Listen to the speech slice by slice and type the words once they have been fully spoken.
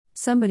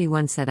Somebody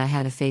once said I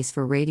had a face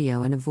for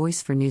radio and a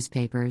voice for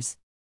newspapers.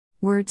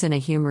 Words and a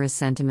humorous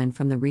sentiment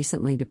from the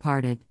recently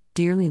departed,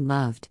 dearly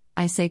loved,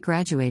 I say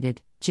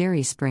graduated,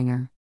 Jerry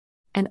Springer.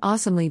 An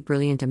awesomely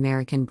brilliant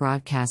American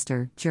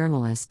broadcaster,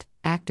 journalist,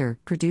 actor,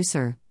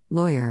 producer,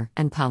 lawyer,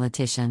 and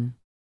politician.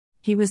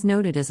 He was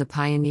noted as a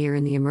pioneer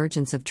in the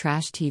emergence of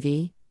trash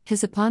TV.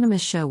 His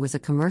eponymous show was a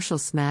commercial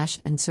smash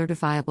and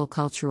certifiable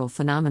cultural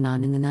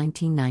phenomenon in the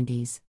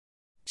 1990s.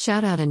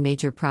 Shout out and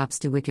major props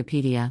to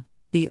Wikipedia,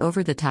 the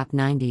over-the-top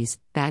 90s,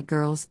 bad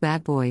girls,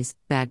 bad boys,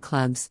 bad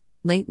clubs,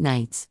 late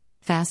nights,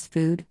 fast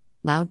food,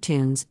 loud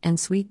tunes, and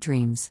sweet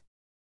dreams.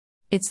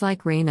 It's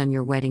like rain on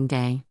your wedding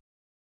day.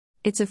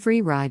 It's a free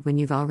ride when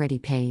you've already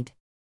paid.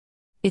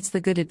 It's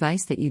the good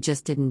advice that you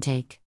just didn't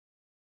take.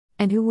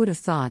 And who would have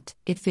thought,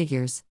 it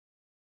figures.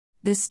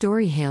 This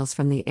story hails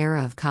from the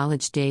era of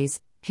college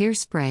days,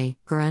 hairspray,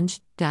 grunge,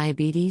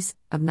 diabetes,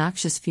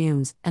 obnoxious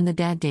fumes, and the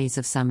dad days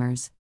of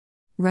summers.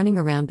 Running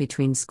around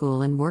between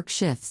school and work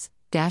shifts,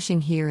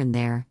 dashing here and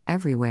there,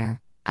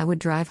 everywhere, I would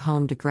drive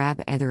home to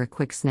grab either a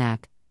quick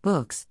snack,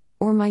 books,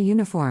 or my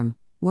uniform,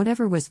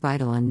 whatever was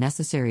vital and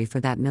necessary for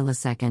that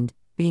millisecond,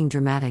 being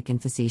dramatic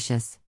and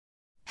facetious.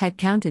 Had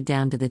counted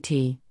down to the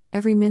T,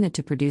 every minute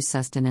to produce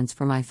sustenance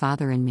for my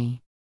father and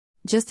me.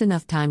 Just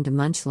enough time to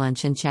munch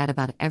lunch and chat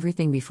about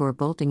everything before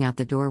bolting out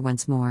the door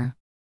once more.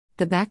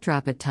 The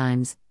backdrop at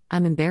times,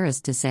 I'm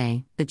embarrassed to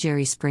say, the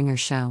Jerry Springer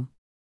Show.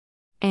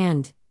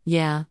 And,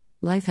 yeah,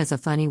 life has a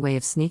funny way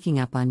of sneaking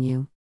up on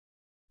you.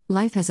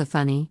 Life has a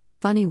funny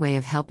way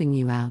of helping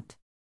you out.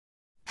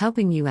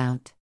 Helping you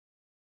out.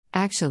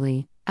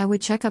 Actually, I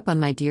would check up on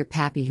my dear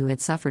pappy who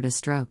had suffered a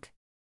stroke.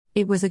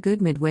 It was a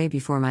good midway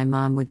before my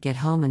mom would get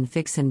home and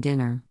fix him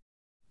dinner.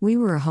 We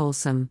were a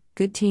wholesome,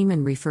 good team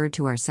and referred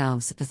to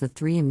ourselves as the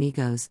Three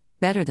Amigos,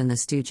 better than the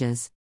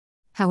Stooges.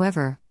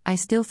 However, I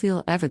still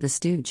feel ever the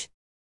stooge.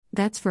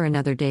 That's for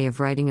another day of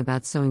writing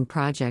about sewing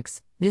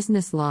projects,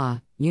 business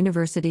law,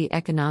 university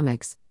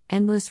economics,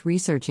 endless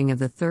researching of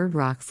the third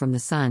rock from the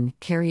sun,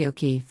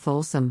 karaoke,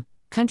 Folsom,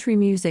 country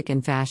music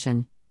and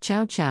fashion,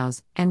 chow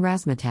chows, and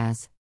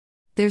razzmatazz.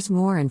 There's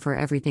more and for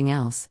everything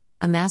else,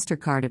 a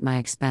MasterCard at my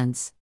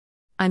expense.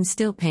 I'm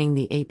still paying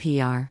the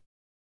APR.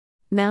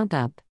 Mount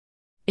up.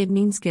 It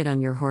means get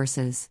on your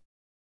horses.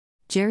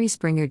 Jerry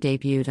Springer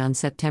debuted on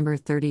September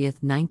 30,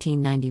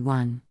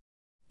 1991.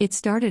 It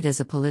started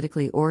as a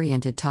politically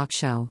oriented talk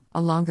show,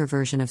 a longer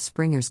version of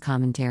Springer's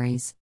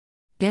commentaries.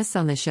 Guests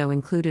on the show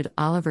included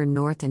Oliver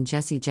North and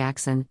Jesse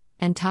Jackson,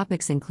 and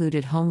topics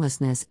included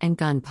homelessness and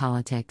gun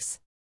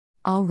politics.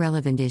 All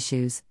relevant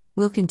issues,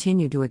 we'll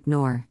continue to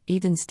ignore,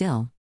 even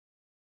still.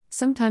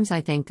 Sometimes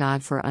I thank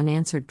God for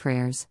unanswered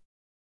prayers.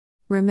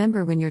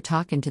 Remember when you're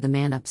talking to the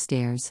man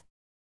upstairs.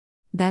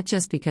 That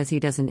just because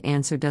he doesn't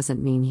answer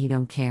doesn't mean he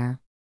don't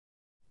care.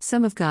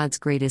 Some of God's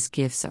greatest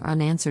gifts are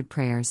unanswered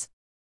prayers.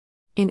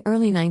 In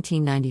early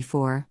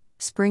 1994,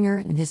 Springer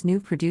and his new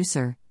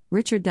producer,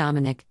 Richard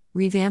Dominic,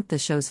 revamped the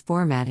show's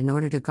format in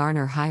order to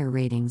garner higher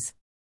ratings.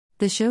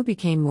 The show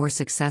became more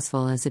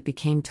successful as it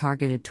became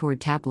targeted toward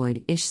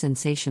tabloid-ish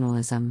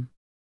sensationalism.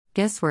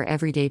 Guests were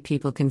everyday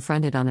people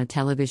confronted on a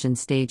television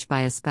stage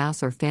by a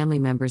spouse or family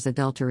member's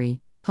adultery,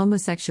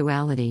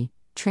 homosexuality,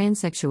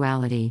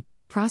 transsexuality,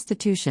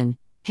 prostitution,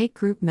 hate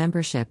group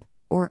membership,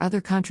 or other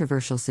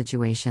controversial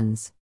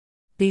situations.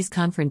 These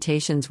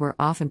confrontations were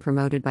often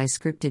promoted by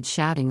scripted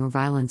shouting or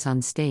violence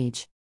on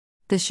stage.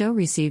 The show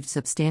received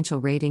substantial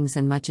ratings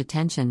and much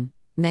attention,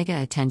 mega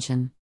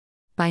attention.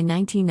 By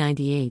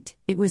 1998,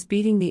 it was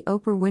beating The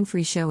Oprah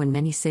Winfrey Show in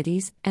many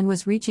cities and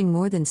was reaching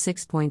more than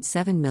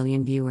 6.7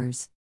 million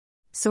viewers.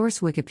 Source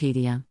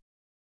Wikipedia.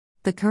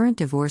 The current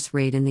divorce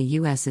rate in the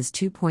U.S. is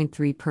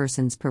 2.3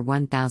 persons per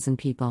 1,000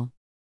 people.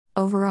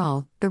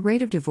 Overall, the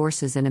rate of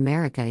divorces in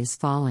America is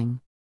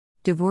falling.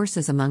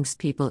 Divorces amongst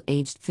people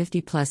aged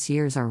 50+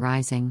 years are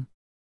rising.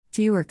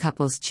 Fewer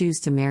couples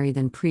choose to marry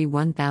than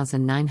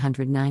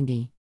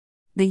pre-1990.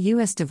 The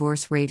U.S.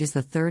 divorce rate is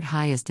the third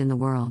highest in the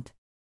world.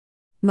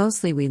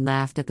 Mostly we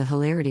laughed at the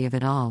hilarity of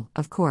it all,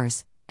 of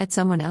course, at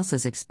someone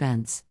else's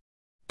expense.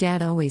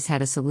 Dad always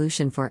had a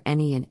solution for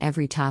any and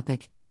every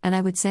topic, and I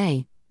would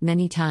say,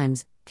 many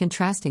times,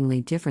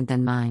 contrastingly different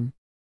than mine.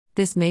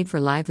 This made for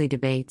lively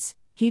debates,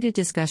 heated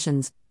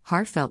discussions,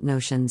 heartfelt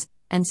notions,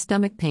 and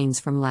stomach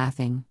pains from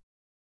laughing.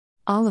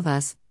 All of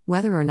us,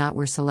 whether or not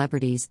we're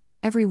celebrities,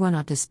 everyone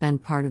ought to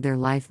spend part of their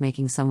life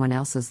making someone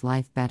else's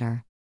life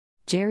better.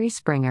 Jerry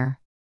Springer.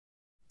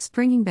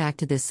 Springing back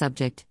to this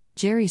subject,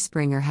 Jerry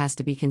Springer has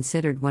to be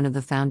considered one of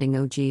the founding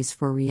OGs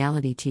for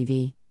reality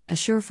TV, a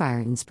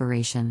surefire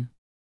inspiration.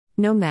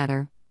 No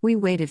matter, we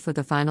waited for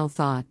the final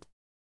thought.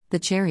 The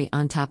cherry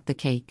on top the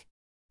cake.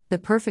 The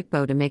perfect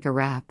bow to make a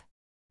wrap.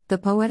 The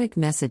poetic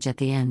message at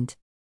the end.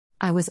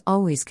 I was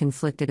always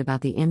conflicted about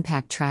the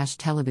impact trash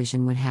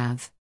television would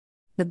have.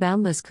 The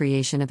boundless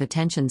creation of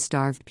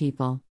attention-starved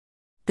people.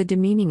 The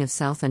demeaning of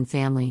self and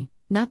family,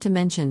 not to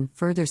mention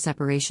further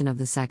separation of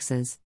the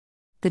sexes.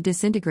 The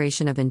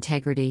disintegration of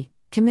integrity,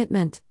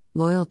 commitment,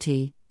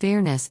 loyalty,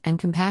 fairness, and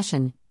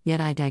compassion,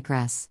 yet I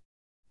digress.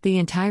 The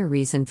entire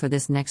reason for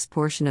this next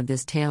portion of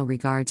this tale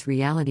regards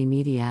reality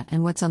media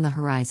and what's on the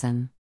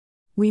horizon.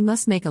 We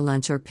must make a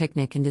lunch or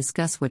picnic and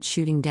discuss what's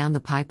shooting down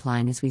the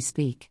pipeline as we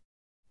speak.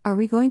 Are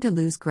we going to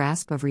lose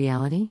grasp of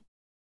reality?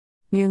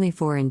 Nearly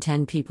 4 in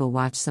 10 people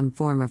watch some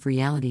form of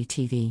reality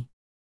TV.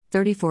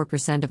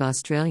 34% of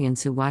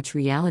Australians who watch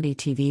reality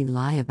TV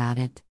lie about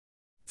it.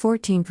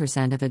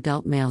 14% of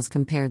adult males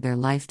compare their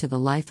life to the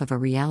life of a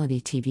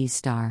reality TV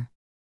star.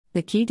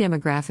 The key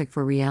demographic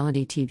for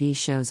reality TV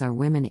shows are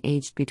women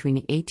aged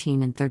between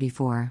 18 and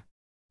 34.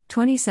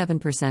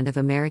 27% of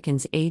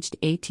Americans aged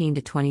 18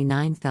 to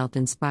 29 felt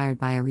inspired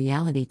by a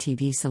reality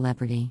TV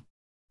celebrity.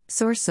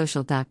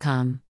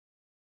 SourceSocial.com.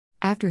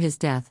 After his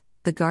death,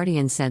 The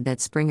Guardian said that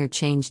Springer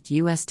changed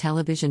U.S.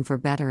 television for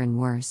better and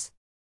worse.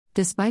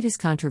 Despite his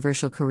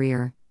controversial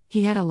career,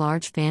 he had a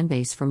large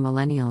fanbase from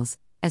millennials,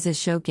 as his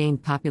show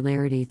gained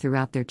popularity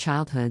throughout their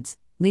childhoods,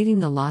 leading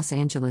the Los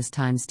Angeles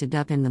Times to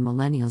dub him the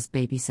millennials'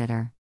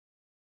 babysitter.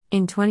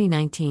 In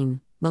 2019,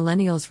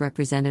 millennials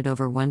represented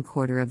over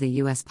 1/4 of the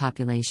U.S.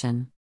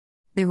 population.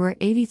 There were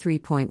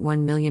 83.1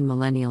 million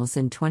millennials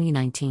in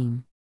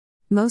 2019.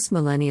 Most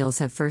millennials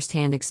have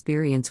first-hand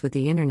experience with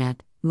the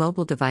internet,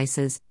 mobile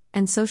devices,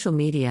 and social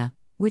media,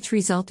 which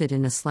resulted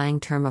in a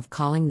slang term of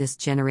calling this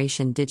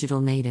generation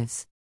digital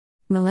natives.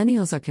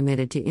 Millennials are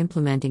committed to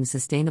implementing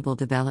Sustainable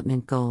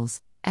Development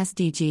Goals,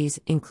 SDGs,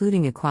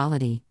 including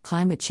equality,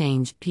 climate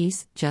change,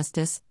 peace,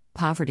 justice,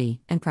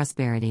 poverty, and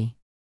prosperity.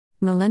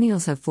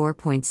 Millennials have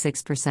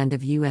 4.6%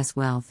 of U.S.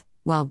 wealth,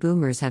 while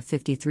boomers have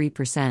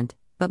 53%,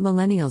 but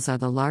millennials are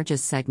the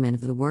largest segment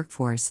of the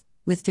workforce,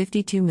 with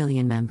 52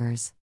 million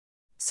members.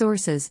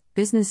 Sources: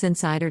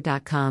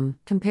 BusinessInsider.com,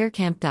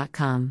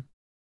 CompareCamp.com.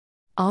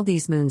 All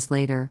these moons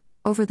later,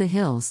 over the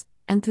hills,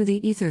 and through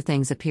the ether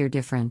things appear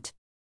different.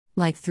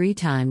 Like 3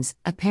 times,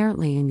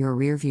 apparently in your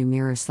rearview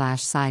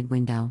mirror/side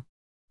window.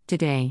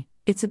 Today,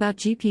 it's about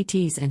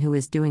GPTs and who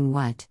is doing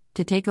what,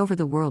 to take over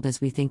the world as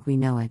we think we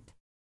know it.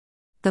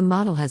 The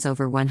model has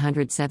over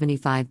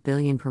 175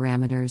 billion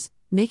parameters,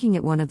 making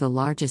it one of the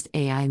largest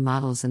AI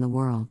models in the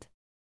world.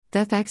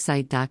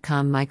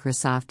 TheFactSite.com.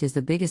 Microsoft is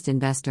the biggest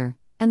investor,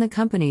 and the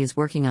company is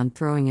working on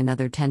throwing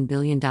another $10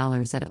 billion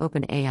at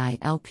OpenAI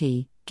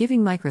LP,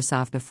 giving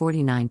Microsoft a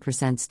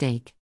 49%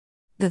 stake.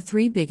 The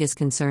 3 biggest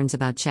concerns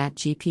about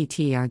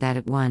ChatGPT are that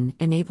it 1.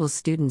 Enables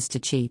students to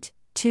cheat,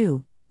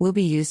 2. Will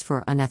be used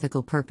for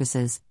unethical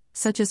purposes,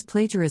 such as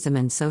plagiarism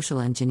and social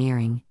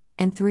engineering,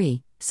 and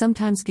 3.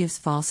 Sometimes gives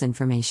false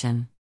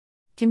information.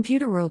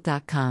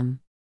 ComputerWorld.com.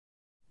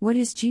 What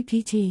is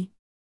GPT?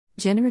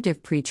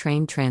 Generative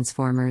Pre-trained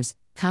Transformers,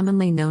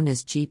 commonly known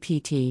as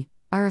GPT,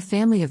 are a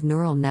family of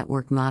neural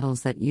network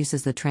models that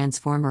uses the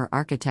transformer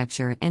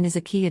architecture and is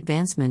a key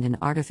advancement in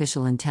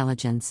artificial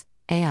intelligence,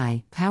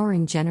 AI,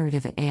 powering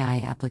generative AI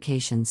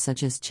applications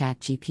such as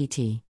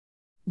ChatGPT.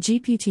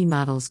 GPT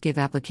models give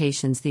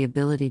applications the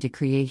ability to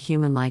create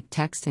human-like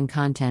text and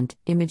content,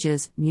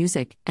 images,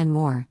 music, and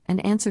more,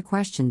 and answer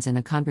questions in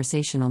a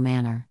conversational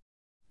manner.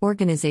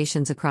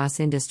 Organizations across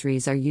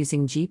industries are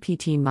using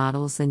GPT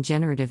models and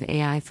generative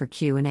AI for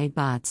Q&A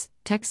bots,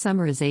 text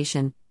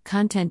summarization,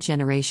 content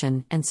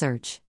generation, and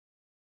search.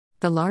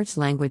 The large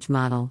language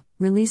model,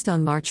 released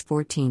on March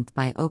 14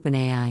 by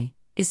OpenAI,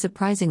 is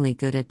surprisingly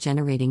good at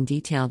generating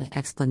detailed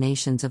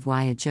explanations of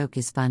why a joke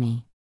is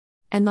funny.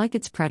 And like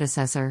its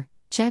predecessor,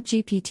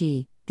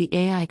 ChatGPT, the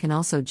AI can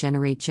also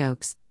generate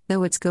jokes,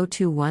 though its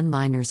go-to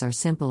one-liners are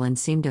simple and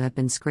seem to have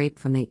been scraped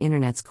from the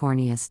internet's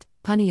corniest,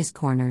 punniest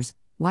corners.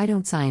 Why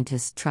don't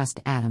scientists trust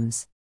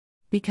atoms?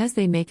 Because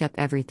they make up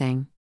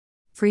everything.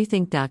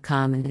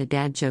 Freethink.com and a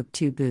dad joke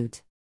to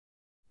boot.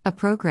 A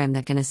program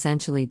that can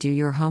essentially do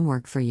your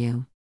homework for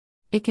you.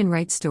 It can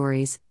write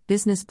stories,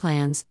 business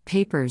plans,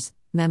 papers,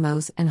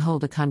 memos, and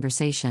hold a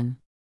conversation.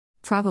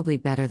 Probably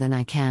better than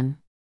I can.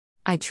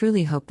 I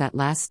truly hope that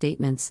last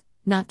statement's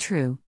not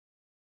true.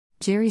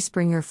 Jerry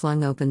Springer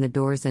flung open the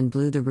doors and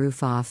blew the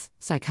roof off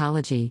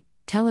psychology,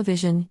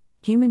 television,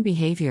 human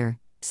behavior,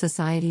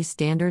 society's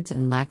standards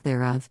and lack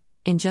thereof,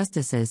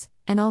 injustices,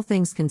 and all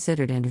things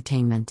considered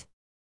entertainment.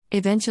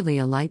 Eventually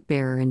a light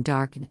bearer in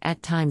dark and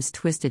at times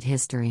twisted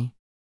history.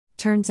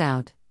 Turns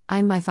out,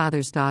 I'm my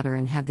father's daughter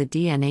and have the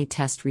DNA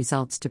test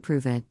results to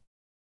prove it.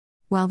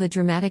 While the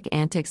dramatic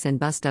antics and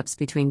bust-ups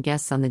between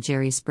guests on the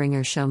Jerry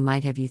Springer Show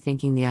might have you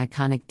thinking the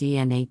iconic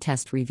DNA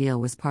test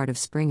reveal was part of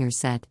Springer's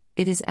set,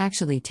 it is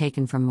actually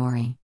taken from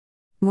Maury.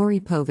 Maury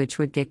Povich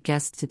would get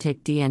guests to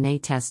take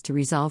DNA tests to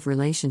resolve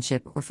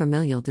relationship or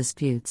familial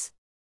disputes.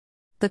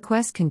 The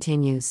quest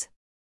continues.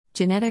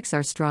 Genetics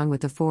are strong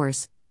with the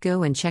Force,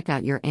 go and check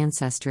out your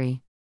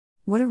ancestry.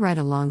 What a ride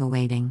along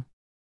awaiting.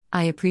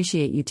 I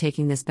appreciate you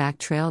taking this back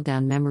trail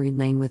down memory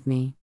lane with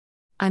me.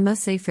 I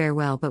must say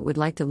farewell but would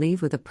like to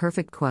leave with a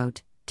perfect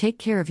quote: take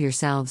care of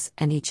yourselves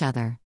and each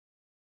other.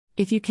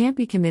 If you can't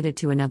be committed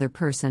to another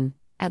person,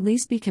 at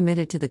least be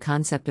committed to the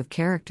concept of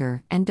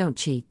character and don't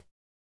cheat.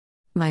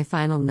 My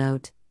final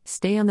note: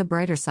 stay on the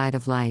brighter side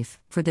of life.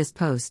 For this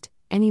post,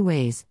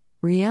 anyways,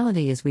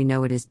 reality as we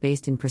know it is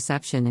based in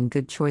perception and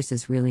good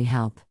choices really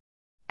help.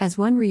 As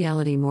one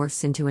reality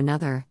morphs into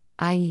another,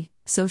 i.e.,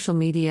 social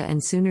media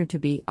and sooner to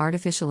be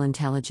artificial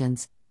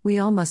intelligence, we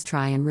all must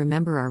try and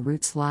remember our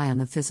roots lie on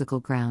the physical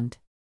ground.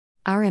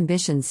 Our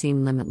ambitions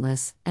seem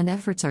limitless, and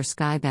efforts are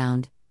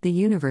skybound, the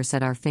universe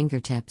at our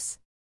fingertips.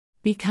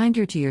 Be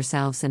kinder to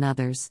yourselves and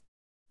others.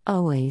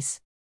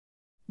 Always.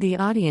 The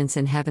audience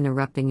in heaven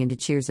erupting into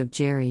cheers of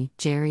Jerry,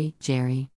 Jerry, Jerry.